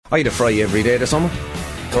I'd have fry every day this summer,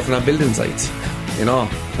 working on building sites.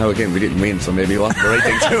 Now again, we didn't win, so maybe it wasn't the right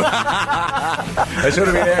thing to do. I should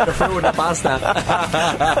have been there, the fruit and the pasta.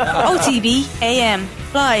 OTB AM,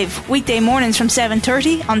 live weekday mornings from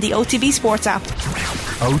 7:30 on the OTB Sports app.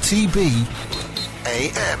 OTB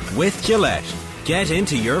AM. With Gillette. Get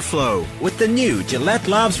into your flow with the new Gillette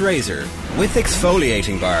Labs Razor with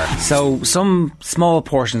exfoliating bar. So some small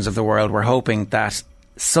portions of the world were hoping that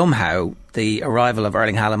somehow the arrival of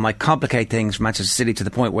Erling Haaland might complicate things for Manchester City to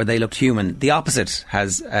the point where they looked human. The opposite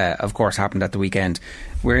has, of course, happened at the weekend.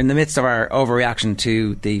 We're in the midst of our overreaction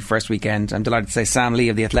to the first weekend. I'm delighted to say Sam Lee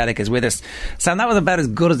of The Athletic is with us. Sam, that was about as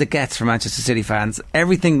good as it gets for Manchester City fans.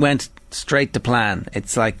 Everything went straight to plan.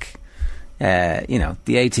 It's like, the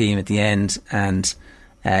A-team at the end, and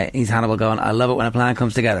he's Hannibal going, I love it when a plan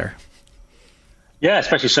comes together. Yeah,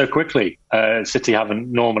 especially so quickly. City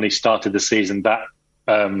haven't normally started the season that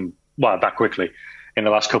quickly. In the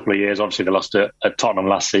last couple of years, obviously they lost at Tottenham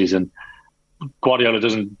last season. Guardiola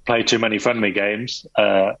doesn't play too many friendly games.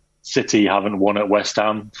 City haven't won at West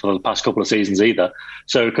Ham for the past couple of seasons either.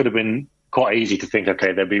 So it could have been quite easy to think,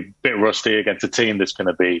 okay, they'll be a bit rusty against a team that's going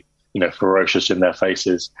to be, ferocious in their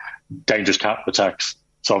faces, dangerous counter attacks.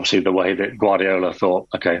 It's obviously the way that Guardiola thought,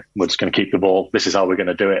 okay, we're just going to keep the ball. This is how we're going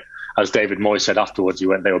to do it. As David Moyes said afterwards, they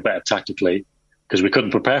were better tactically because we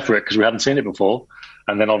couldn't prepare for it because we hadn't seen it before.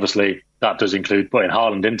 And then obviously that does include putting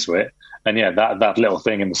Haaland into it. And yeah, that little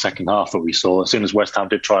thing in the second half that we saw, as soon as West Ham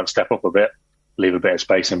did try and step up a bit, leave a bit of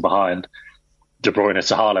space in behind, De Bruyne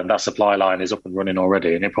to Haaland, that supply line is up and running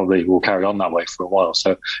already, and it probably will carry on that way for a while.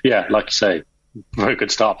 So yeah, like you say, very good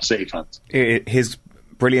start for City fans. His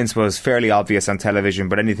brilliance was fairly obvious on television,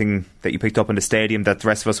 but anything that you picked up in the stadium that the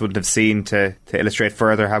rest of us wouldn't have seen to illustrate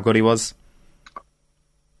further how good he was?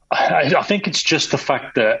 I think it's just the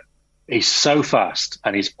fact that he's so fast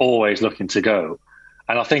and he's always looking to go.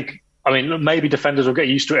 And I think, maybe defenders will get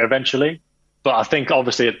used to it eventually, but I think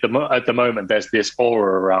obviously at the moment there's this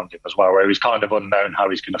aura around him as well, where he's kind of unknown how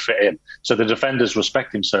he's going to fit in. So the defenders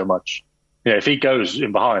respect him so much. If he goes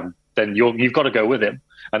in behind, then you've got to go with him.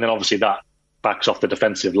 And then obviously that backs off the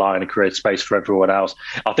defensive line and creates space for everyone else.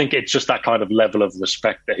 I think it's just that kind of level of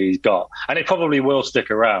respect that he's got. And it probably will stick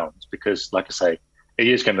around because, like I say,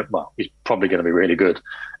 he's probably going to be really good.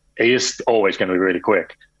 He is always going to be really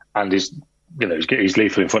quick. And he's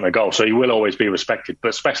lethal in front of goal. So he will always be respected. But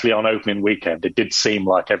especially on opening weekend, it did seem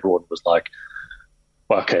like everyone was like,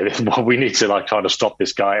 well, okay, we need to kind of stop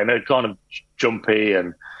this guy. And they're kind of jumpy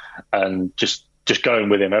and just going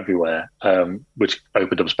with him everywhere, which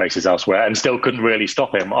opened up spaces elsewhere and still couldn't really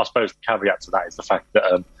stop him. I suppose the caveat to that is the fact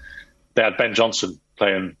that they had Ben Johnson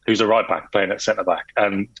playing, who's a right back, playing at centre back,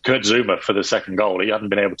 and Kurt Zouma for the second goal. He hadn't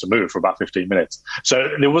been able to move for about 15 minutes. So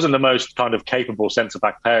there wasn't the most kind of capable centre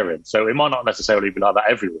back pairing. So it might not necessarily be like that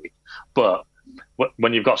every week, but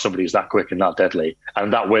when you've got somebody who's that quick and that deadly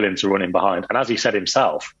and that willing to run in behind, and as he said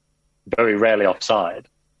himself, very rarely offside,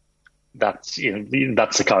 that's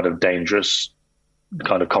a kind of dangerous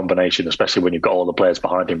kind of combination, especially when you've got all the players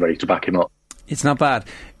behind him ready to back him up. It's not bad.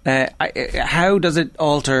 How does it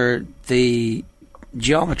alter the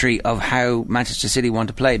geometry of how Manchester City want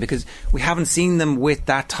to play? Because we haven't seen them with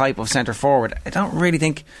that type of centre forward. I don't really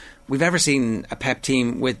think we've ever seen a Pep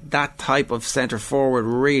team with that type of centre forward,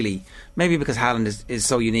 really. Maybe because Haaland is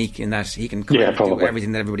so unique in that he can do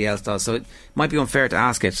everything that everybody else does. So it might be unfair to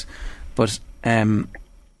ask it, but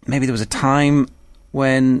maybe there was a time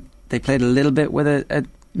when they played a little bit with a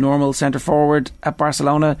normal centre forward at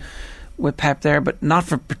Barcelona with Pep there, but not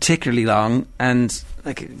for particularly long, and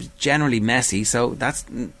it was generally messy. So that's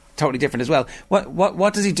totally different as well.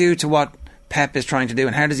 What does he do to what Pep is trying to do,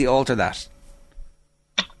 and how does he alter that?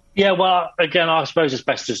 Yeah, well, again, I suppose it's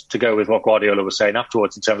best just to go with what Guardiola was saying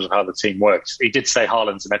afterwards in terms of how the team works. He did say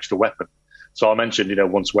Haaland's an extra weapon. So I mentioned,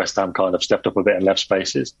 once West Ham kind of stepped up a bit and left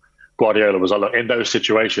spaces, Guardiola was like, look, in those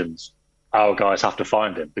situations, our guys have to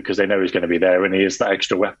find him because they know he's going to be there and he is that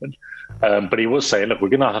extra weapon. But he was saying, look, we're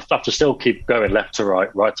going to have to still keep going left to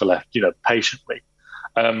right, right to left, patiently.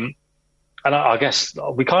 And I guess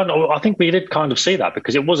I think we did kind of see that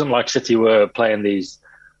because it wasn't like City were playing these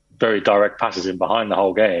very direct passes in behind the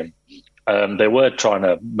whole game. They were trying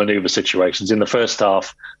to manoeuvre situations. In the first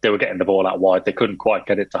half, they were getting the ball out wide. They couldn't quite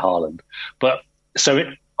get it to Haaland. But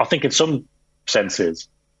I think in some senses,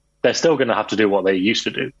 they're still going to have to do what they used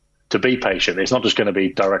to do, to be patient. It's not just going to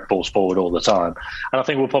be direct balls forward all the time. And I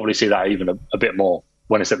think we'll probably see that even a bit more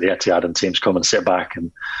when it's at the Etihad and teams come and sit back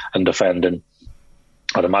and defend. And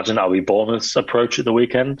I'd imagine that'll be Bournemouth's approach at the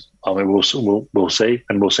weekend. I mean, we'll see,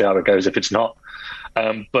 and we'll see how it goes if it's not.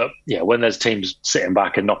 But yeah, when there's teams sitting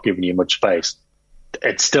back and not giving you much space,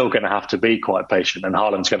 it's still going to have to be quite patient, and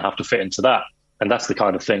Haaland's going to have to fit into that. And that's the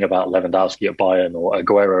kind of thing about Lewandowski at Bayern or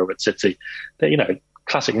Aguero at City. They're,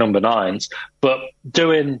 classic number 9s. But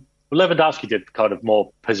Lewandowski did kind of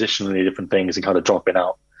more positionally different things and kind of dropping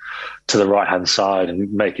out to the right-hand side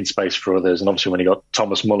and making space for others. And obviously when you got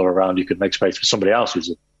Thomas Muller around, you could make space for somebody else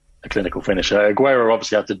who's a clinical finisher. Aguero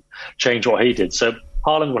obviously had to change what he did. So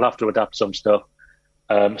Haaland will have to adapt some stuff.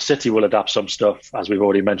 City will adapt some stuff, as we've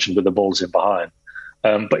already mentioned, with the balls in behind.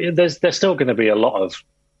 But there's still going to be a lot of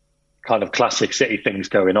kind of classic City things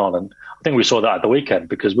going on. And I think we saw that at the weekend,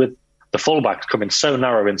 because with the fullbacks coming so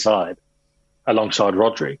narrow inside alongside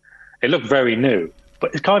Rodri, it looked very new.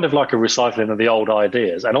 But it's kind of like a recycling of the old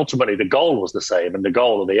ideas. And ultimately the goal was the same, and the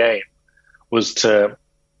goal or the aim was to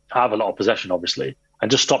have a lot of possession, obviously, and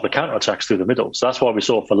just stop the counter-attacks through the middle. So that's why we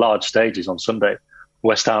saw for large stages on Sunday,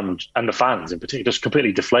 West Ham and the fans in particular just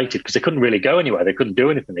completely deflated, because they couldn't really go anywhere. They couldn't do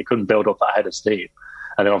anything. They couldn't build up that head of steam.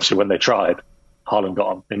 And then obviously when they tried, Haaland got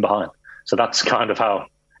on in behind. So that's kind of how,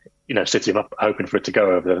 City are hoping for it to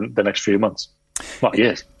go over the next few months. Well,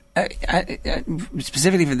 years.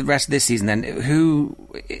 Specifically for the rest of this season, then,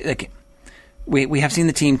 we have seen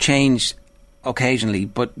the team change occasionally,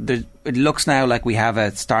 but it looks now like we have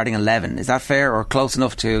a starting 11. Is that fair, or close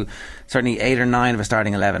enough to certainly 8 or 9 of a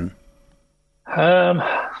starting 11?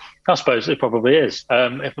 I suppose it probably is.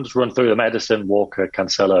 If I just run through them: Ederson, Walker,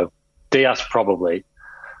 Cancelo, Diaz probably.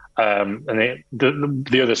 And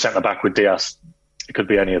the other centre-back with Diaz, it could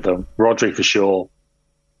be any of them. Rodri for sure.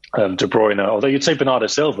 De Bruyne, although you'd say Bernardo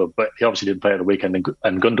Silva, but he obviously didn't play at the weekend,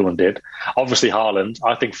 and Gundogan did. Obviously Haaland.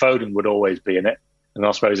 I think Foden would always be in it. And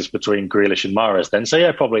I suppose it's between Grealish and Mahrez then. So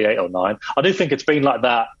yeah, probably 8 or 9. I do think it's been like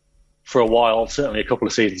that for a while. Certainly a couple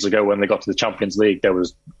of seasons ago when they got to the Champions League, there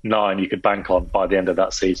was 9 you could bank on by the end of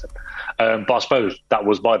that season. But I suppose that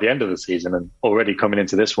was by the end of the season, and already coming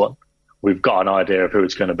into this one, we've got an idea of who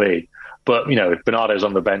it's going to be. But, if Bernardo's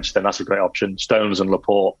on the bench, then that's a great option. Stones and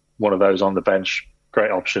Laporte, one of those on the bench,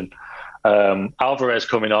 great option. Alvarez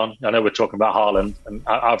coming on. I know we're talking about Haaland, and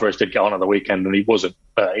Alvarez did get on at the weekend, and he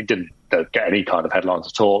didn't get any kind of headlines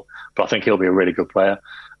at all. But I think he'll be a really good player.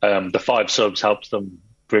 The 5 subs helped them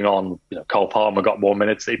bring on, Cole Palmer got more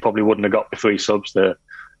minutes that he probably wouldn't have got with 3 subs. The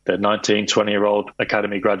 19, 20-year-old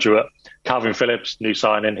academy graduate. Calvin Phillips, new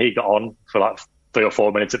signing, he got on for like 3 or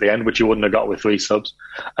 4 minutes at the end, which you wouldn't have got with 3 subs.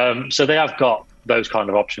 So they have got those kind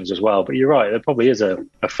of options as well. But you're right, there probably is a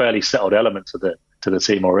fairly settled element to the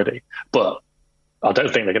team already. But I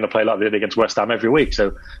don't think they're going to play like they did against West Ham every week.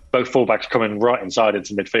 So both fullbacks coming right inside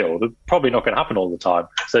into midfield, they're probably not going to happen all the time.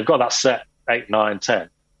 So they've got that set 8, 9, 10.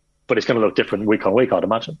 But it's going to look different week on week, I'd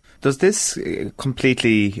imagine. Does this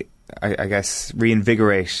completely, I guess,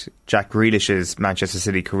 reinvigorate Jack Grealish's Manchester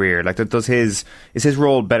City career? Like, is his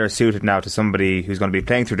role better suited now to somebody who's going to be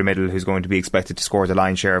playing through the middle, who's going to be expected to score the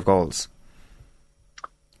lion's share of goals?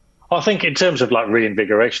 I think in terms of like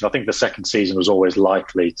reinvigoration, I think the second season was always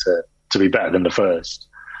likely to be better than the first.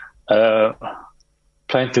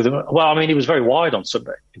 Playing through he was very wide on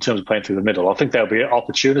Sunday in terms of playing through the middle. I think there'll be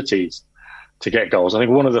opportunities to get goals. I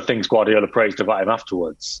think one of the things Guardiola praised about him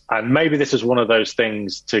afterwards, and maybe this is one of those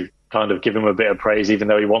things to kind of give him a bit of praise, even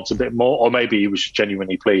though he wants a bit more, or maybe he was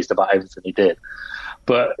genuinely pleased about everything he did.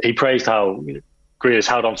 But he praised how Grealish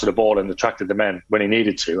held onto the ball and attracted the men when he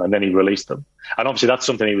needed to, and then he released them. And obviously that's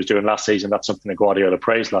something he was doing last season. That's something that Guardiola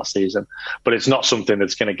praised last season. But it's not something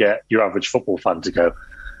that's going to get your average football fan to go,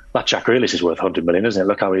 that Jack Grealish is worth 100 million, isn't it?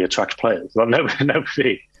 Look how he attracts players. Well,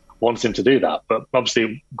 nobody wants him to do that. But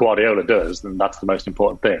obviously Guardiola does, and that's the most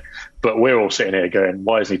important thing. But we're all sitting here going,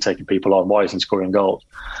 why isn't he taking people on? Why isn't he scoring goals?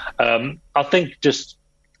 I think just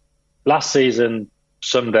last season,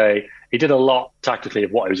 Sunday, he did a lot tactically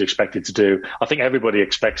of what he was expected to do. I think everybody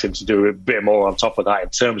expects him to do a bit more on top of that in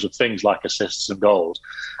terms of things like assists and goals.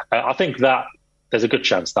 I think that there's a good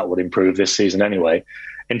chance that would improve this season anyway.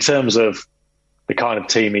 In terms of the kind of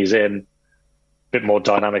team he's in, a bit more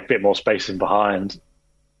dynamic, a bit more spacing behind,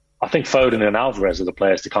 I think Foden and Alvarez are the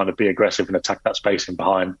players to kind of be aggressive and attack that spacing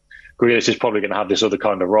behind. Grealish is probably going to have this other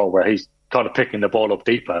kind of role where he's kind of picking the ball up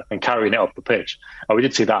deeper and carrying it up the pitch. And we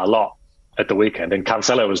did see that a lot at the weekend, and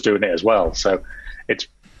Cancelo was doing it as well. So it's,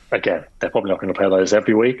 again, they're probably not going to play those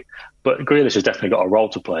every week, but Grealish has definitely got a role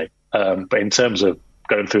to play. But in terms of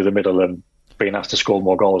going through the middle and being asked to score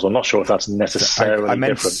more goals, I'm not sure if that's necessarily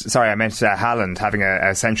different. Sorry, I meant Haaland, having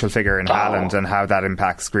a central figure in Haaland and how that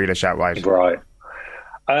impacts Grealish out wide. Right.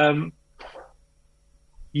 The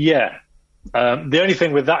only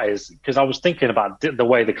thing with that is, because I was thinking about the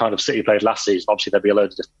way the kind of City played last season, obviously there'd be a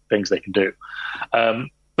load of things they can do.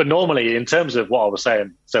 But normally, in terms of what I was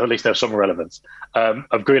saying, so at least there's some relevance, of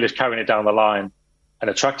Grealish carrying it down the line and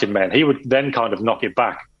attracted men, he would then kind of knock it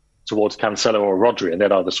back towards Cancelo or Rodri, and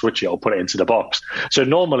they'd either switch it or put it into the box. So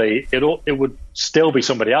normally it would still be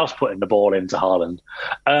somebody else putting the ball into Haaland.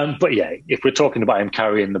 But yeah, if we're talking about him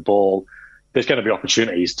carrying the ball, there's going to be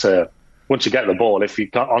opportunities to, once you get the ball, if you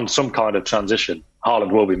got on some kind of transition,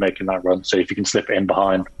 Haaland will be making that run. So if you can slip it in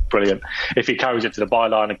behind, brilliant. If he carries it to the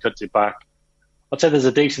byline and cuts it back, I'd say there's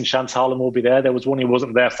a decent chance Haaland will be there. There was one he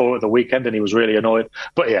wasn't there for at the weekend, and he was really annoyed.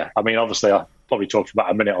 But yeah, I mean, obviously, I probably talked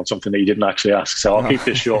about a minute on something that you didn't actually ask. So I'll keep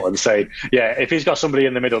this short and say, yeah, if he's got somebody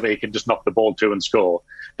in the middle that he can just knock the ball to and score,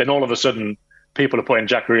 then all of a sudden people are putting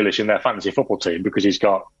Jack Grealish in their fantasy football team because he's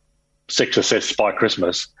got 6 assists by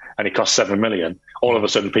Christmas and he costs 7 million. All of a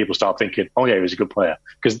sudden people start thinking, oh yeah, he's a good player,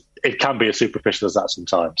 because it can be as superficial as that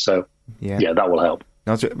sometimes. So yeah, that will help.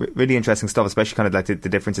 No, it's really interesting stuff, especially kind of like the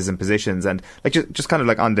differences in positions, and like just kind of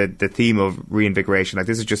like on the theme of reinvigoration. Like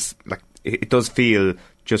this is just like it does feel,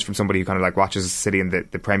 just from somebody who kind of like watches City in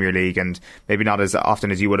the Premier League, and maybe not as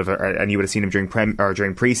often as you would have, and you would have seen him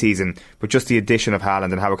during pre-season, but just the addition of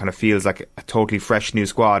Haaland and how it kind of feels like a totally fresh new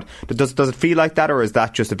squad. Does it feel like that, or is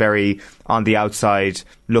that just a very on the outside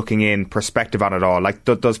looking in perspective on it all? Like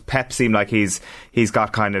does Pep seem like he's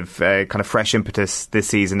got kind of fresh impetus this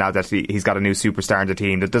season now that he's got a new superstar in the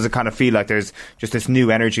team? Does it kind of feel like there's just this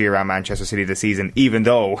new energy around Manchester City this season, even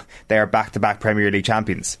though they are back-to-back Premier League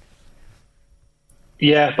champions?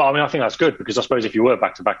 Yeah, but I mean, I think that's good, because I suppose if you were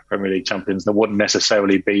back-to-back Premier League champions, there wouldn't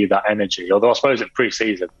necessarily be that energy. Although I suppose at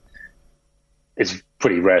pre-season, it's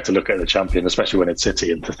pretty rare to look at the champion, especially when it's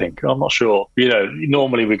City, and to think, I'm not sure. You know,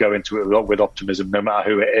 normally we go into it with optimism, no matter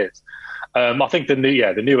who it is. I think the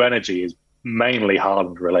new energy is mainly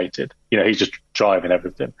Haaland related. You know, he's just driving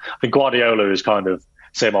everything. I think Guardiola is kind of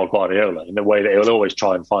same old Guardiola in the way that he'll always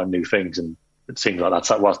try and find new things, and it seems like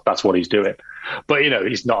that's what he's doing. But you know,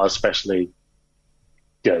 he's not especially,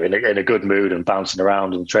 you know, in a good mood and bouncing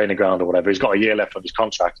around on the training ground or whatever. He's got a year left on his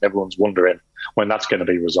contract, and everyone's wondering when that's going to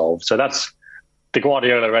be resolved. So that's the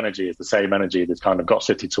Guardiola energy, is the same energy that's kind of got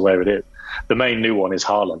City to where it is. The main new one is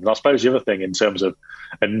Haaland. And I suppose the other thing in terms of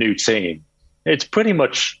a new team, it's pretty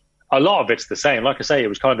much, a lot of it's the same. Like I say, it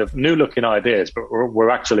was kind of new looking ideas, but we're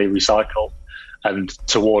actually recycled and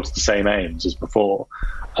towards the same aims as before,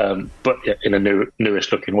 but in a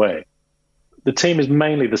newish looking way. The team is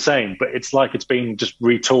mainly the same, but it's like it's been just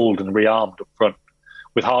retooled and rearmed up front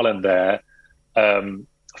with Haaland there.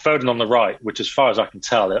 Foden on the right, which as far as I can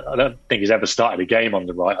tell, I don't think he's ever started a game on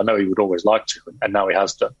the right. I know he would always like to, and now he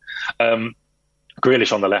has done.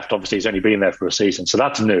 Grealish on the left, obviously he's only been there for a season, so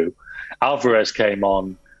that's new. Alvarez came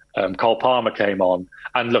on, Cole Palmer came on,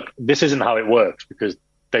 and look, this isn't how it works, because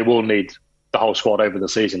they will need the whole squad over the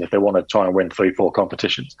season if they want to try and win 3-4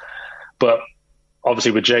 competitions. But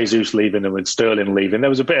obviously with Jesus leaving and with Sterling leaving, there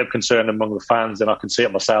was a bit of concern among the fans, and I can see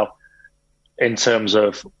it myself, in terms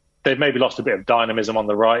of they've maybe lost a bit of dynamism on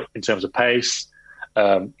the right in terms of pace.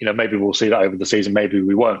 You know, maybe we'll see that over the season, maybe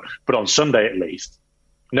we won't. But on Sunday at least,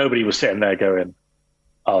 nobody was sitting there going,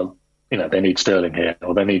 oh, you know, they need Sterling here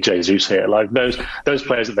or they need Jesus here. Like those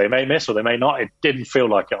players that they may miss or they may not, it didn't feel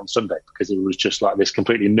like it on Sunday, because it was just like this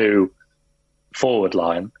completely new forward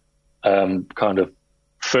line, kind of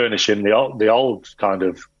furnishing the old kind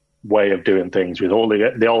of way of doing things with all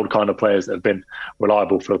the old kind of players that have been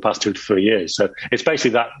reliable for the past 2 to 3 years. So it's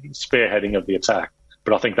basically that spearheading of the attack,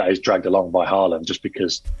 but I think that is dragged along by Haaland just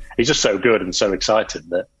because he's just so good and so excited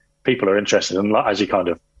that people are interested. And as you kind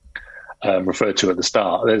of referred to at the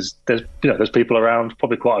start, there's people around,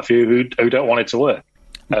 probably quite a few who don't want it to work.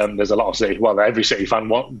 There's a lot of City, well, every City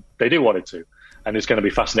fan they do want it to. And it's going to be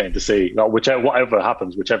fascinating to see, whatever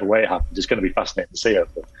happens, whichever way it happens, it's going to be fascinating to see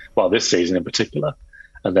over, this season in particular.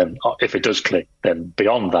 And then if it does click, then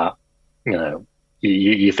beyond that, you know,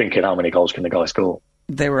 you're thinking, how many goals can the guy score?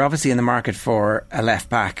 They were obviously in the market for a left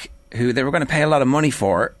back who they were going to pay a lot of money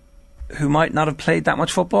for, who might not have played that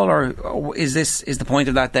much football, or is the point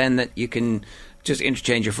of that then that you can just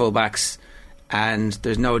interchange your full backs and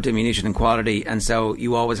there's no diminution in quality, and so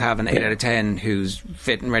you always have an 8 out of 10 who's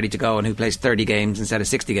fit and ready to go and who plays 30 games instead of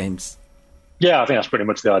 60 games? Yeah, I think that's pretty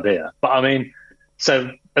much the idea. But I mean, so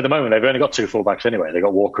at the moment they've only got 2 fullbacks anyway. They've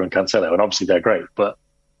got Walker and Cancelo, and obviously they're great, but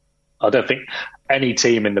I don't think any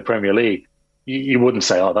team in the Premier League, you wouldn't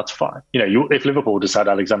say, oh, that's fine. You know, if Liverpool just had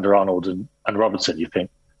Alexander-Arnold and Robertson, you think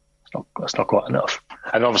that's not quite enough.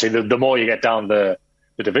 And obviously the more you get down the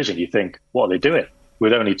division, you think, what are they doing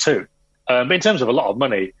with only 2? In terms of a lot of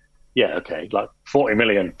money, yeah, okay, like 40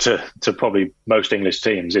 million to probably most English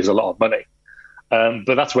teams is a lot of money.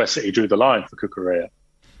 But that's where City drew the line for Cucurella.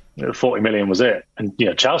 40 million was it. And, you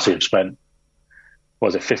know, Chelsea have spent,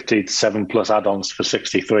 57 plus add-ons for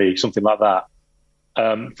 63, something like that.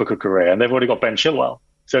 for Cucurella, and they've already got Ben Chilwell.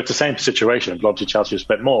 So it's the same situation, but obviously Chelsea have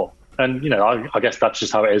spent more. And, I guess that's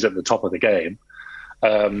just how it is at the top of the game.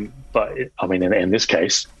 But, in this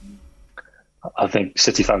case, I think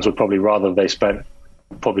City fans would probably rather they spent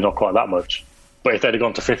probably not quite that much. But if they'd have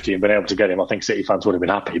gone to 50 and been able to get him, I think City fans would have been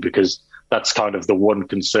happy, because that's kind of the one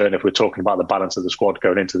concern if we're talking about the balance of the squad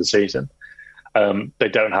going into the season. They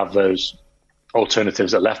don't have those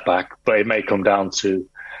alternatives at left back, but it may come down to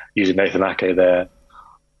using Nathan Ake there,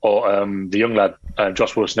 or the young lad,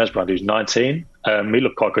 Josh Wilson-Esbrand, who's 19. He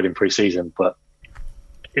looked quite good in pre-season, but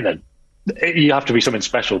you have to be something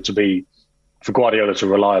special for Guardiola to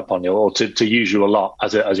rely upon you, or to use you a lot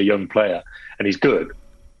as a young player. And he's good,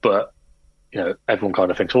 but everyone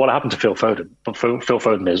kind of thinks, well, what happened to Phil Foden? But Phil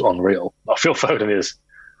Foden is unreal. Phil Foden is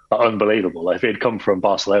unbelievable. If he'd come from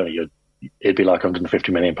Barcelona, he'd be like £150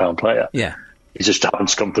 million player. Yeah. He just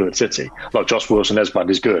happens to come through at City. Like Josh Wilson-Esbrand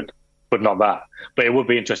is good, but not that. But it would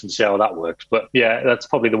be interesting to see how that works. But yeah, that's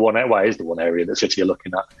probably the one area that City are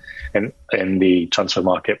looking at in the transfer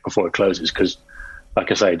market before it closes. Because,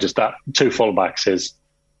 like I say, just that two fullbacks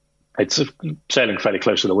it's sailing fairly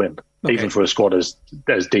close to the wind, even for a squad as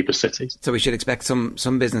deep as City's. So we should expect some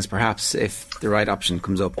business, perhaps, if the right option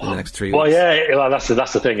comes up in the next 3 weeks. Well, yeah, that's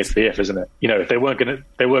the thing. It's the if, isn't it? If they weren't going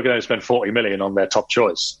to spend 40 million on their top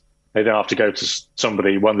choice, they don't have to go to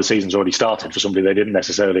somebody when the season's already started, for somebody they didn't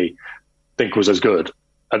necessarily think was as good,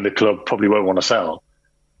 and the club probably won't want to sell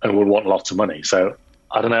and will want lots of money. So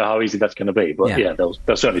I don't know how easy that's going to be, but yeah they'll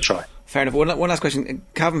certainly try. Fair enough. One last question.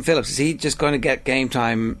 Calvin Phillips, is he just going to get game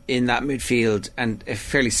time in that midfield? And a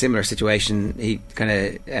fairly similar situation, he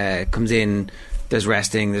kind of comes in, there's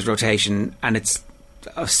resting, there's rotation, and it's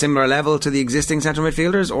a similar level to the existing central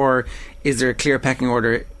midfielders, or is there a clear pecking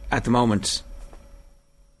order at the moment?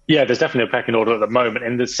 Yeah, there's definitely a pecking order at the moment,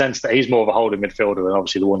 in the sense that he's more of a holding midfielder, and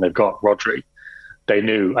obviously the one they've got, Rodri, they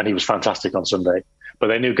knew, and he was fantastic on Sunday, but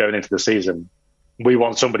they knew going into the season, we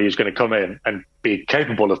want somebody who's going to come in and be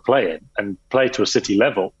capable of playing and play to a City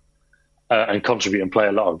level and contribute and play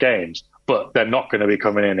a lot of games, but they're not going to be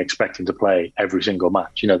coming in expecting to play every single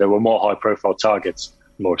match. There were more high-profile targets,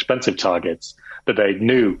 more expensive targets that they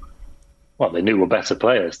knew were better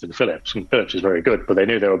players than Phillips. And Phillips is very good, but they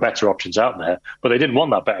knew there were better options out there. But they didn't want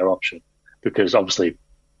that better option because obviously it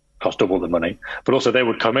cost double the money. But also they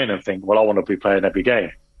would come in and think, well, I want to be playing every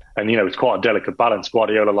game. And, it's quite a delicate balance.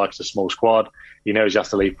 Guardiola likes a small squad. He knows he has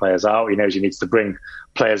to leave players out. He knows he needs to bring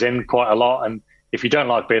players in quite a lot. And if you don't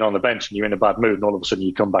like being on the bench and you're in a bad mood and all of a sudden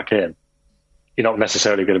you come back in, you're not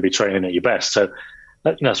necessarily going to be training at your best. So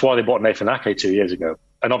that's why they bought Nathan Ake 2 years ago.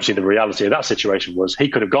 And obviously the reality of that situation was he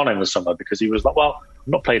could have gone in the summer because he was like, well, I've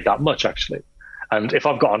not played that much actually. And if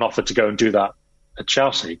I've got an offer to go and do that at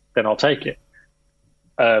Chelsea, then I'll take it.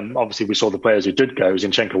 Obviously we saw the players who did go.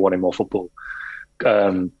 Zinchenko wanted more football.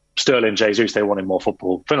 Sterling, Jesus, they wanted more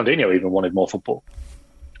football. Fernandinho even wanted more football.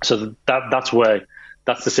 So that's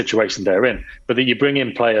the situation they're in. But that you bring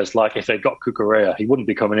in players like, if they got Cucurella, he wouldn't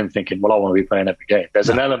be coming in thinking, well, I want to be playing every game. There's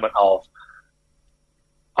an element of,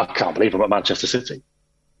 I can't believe I'm at Manchester City.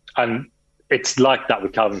 And it's like that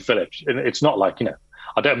with Calvin Phillips. It's not like,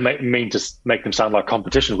 I don't mean to make them sound like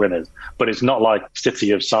competition winners, but it's not like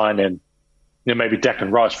City of signing, maybe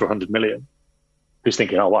Declan Rice for 100 million. Who's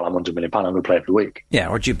thinking, oh, well, I'm £100 million, I'm going to play every week. Yeah,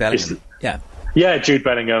 or Jude Bellingham. Yeah, Jude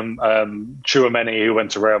Bellingham, Tchouaméni, who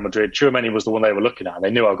went to Real Madrid. Tchouaméni was the one they were looking at, and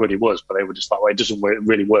they knew how good he was, but they were just like, well, it doesn't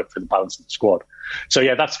really work for the balance of the squad. So,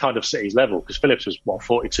 yeah, that's kind of City's level, because Phillips was,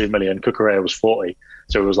 42 million, Cucurella was 40.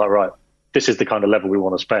 So it was like, right, this is the kind of level we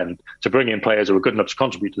want to spend to bring in players who are good enough to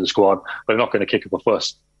contribute to the squad, but they're not going to kick up a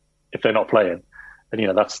fuss if they're not playing.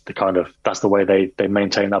 And, that's the way they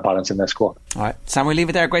maintain that balance in their squad. All right, Sam, we'll leave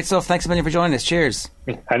it there. Great stuff. Thanks a million for joining us. Cheers.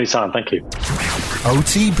 Anytime. Thank you.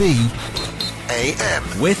 OTB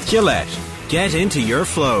AM. With Gillette. Get into your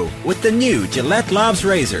flow with the new Gillette Labs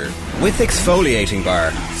Razor with exfoliating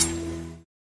bar.